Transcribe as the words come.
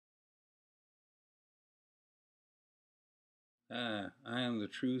I am the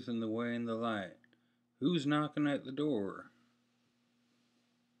truth and the way and the light. Who's knocking at the door?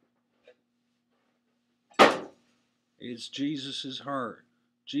 It's Jesus' heart.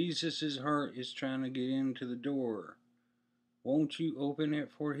 Jesus' heart is trying to get into the door. Won't you open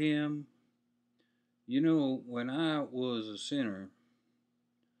it for him? You know, when I was a sinner,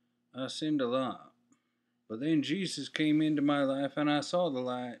 I sinned a lot. But then Jesus came into my life and I saw the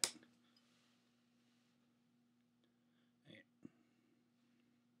light.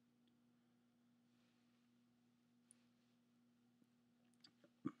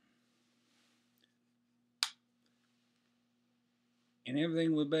 And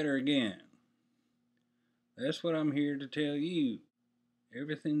everything was better again. That's what I'm here to tell you.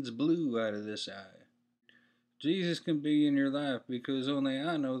 Everything's blue out of this eye. Jesus can be in your life because only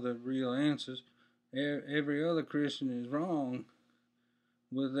I know the real answers. Every other Christian is wrong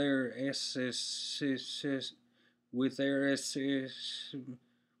with their SS, with their SS,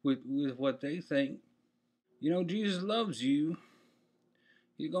 with what they think. You know, Jesus loves you.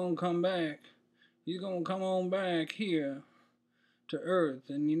 He's gonna come back. He's gonna come on back here to earth,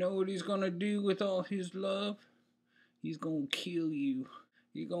 and you know what he's gonna do with all his love? He's gonna kill you.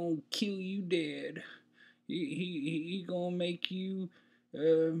 He's gonna kill you dead. He gonna make you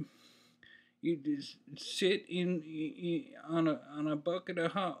you just sit on a bucket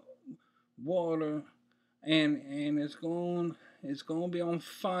of hot water, and it's gonna be on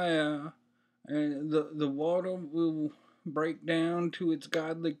fire, and the water will break down to its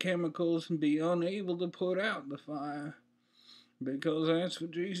godly chemicals and be unable to put out the fire, because that's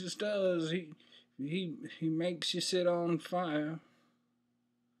what Jesus does. He makes you sit on fire.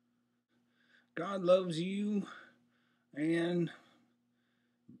 God loves you, and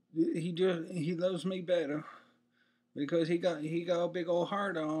he loves me better because he got a big old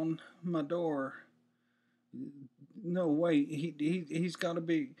heart on my door. No, wait, he's got a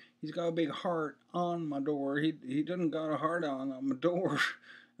big heart on my door. He doesn't got a heart on my door.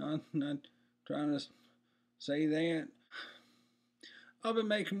 I'm not trying to say that. I'll be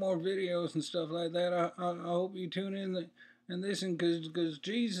making more videos and stuff like that. I hope you tune in and listen, because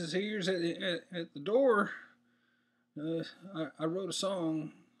Jesus here's at the door. I wrote a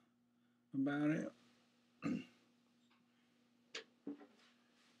song about it.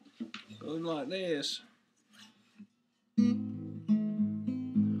 Goes like this.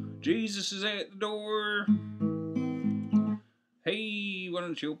 Jesus is at the door. Hey, why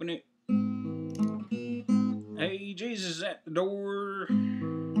don't you open it? Hey, Jesus is at the door.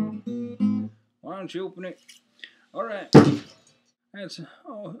 Why don't you open it? All right. That's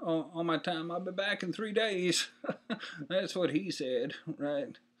all my time. I'll be back in 3 days. That's what he said,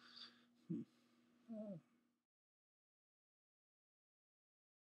 right?